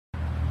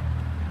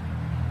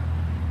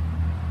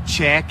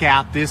Check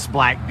out this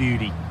black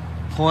beauty.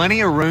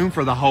 Plenty of room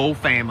for the whole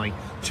family.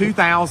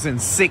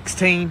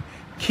 2016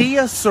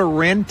 Kia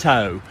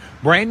Sorento.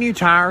 Brand new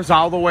tires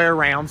all the way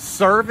around,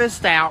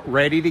 serviced out,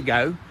 ready to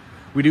go.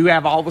 We do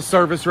have all the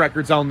service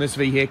records on this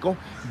vehicle.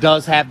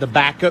 Does have the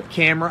backup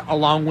camera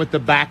along with the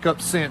backup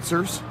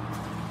sensors.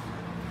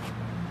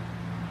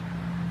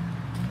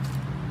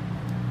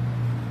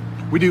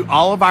 We do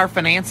all of our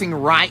financing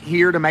right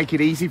here to make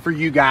it easy for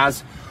you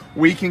guys.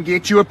 We can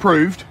get you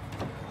approved.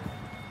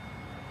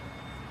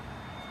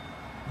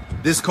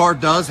 This car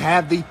does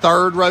have the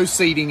third row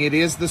seating. It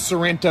is the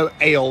Sorento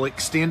L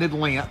extended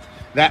length.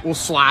 That will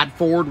slide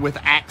forward with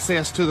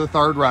access to the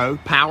third row.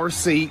 Power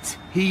seats,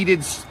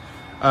 heated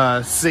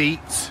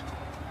seats.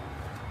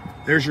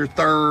 There's your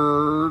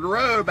third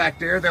row back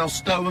there. They'll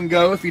stow and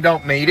go if you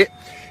don't need it.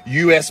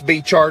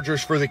 USB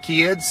chargers for the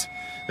kids.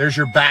 There's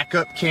your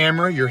backup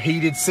camera, your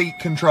heated seat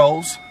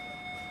controls.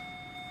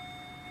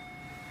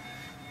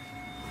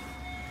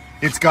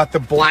 It's got the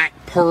black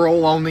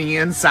pearl on the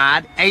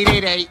inside.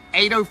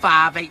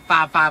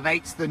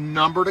 888-805-8558 is the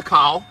number to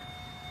call.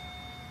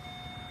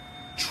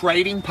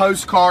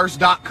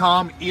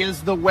 TradingPostCars.com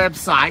is the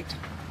website.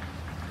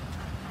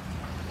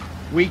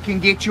 We can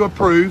get you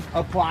approved.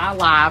 Apply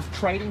live.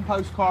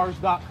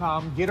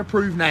 TradingPostCars.com. Get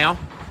approved now.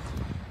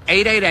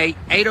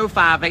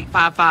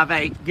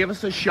 888-805-8558. Give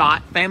us a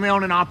shot. Family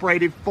owned and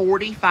operated,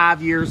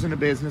 45 years in the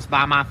business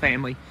by my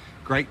family.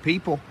 Great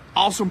people.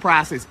 Awesome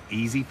prices.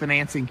 Easy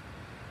financing.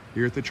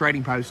 Here at the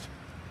Trading Post.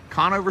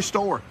 Conover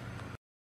store.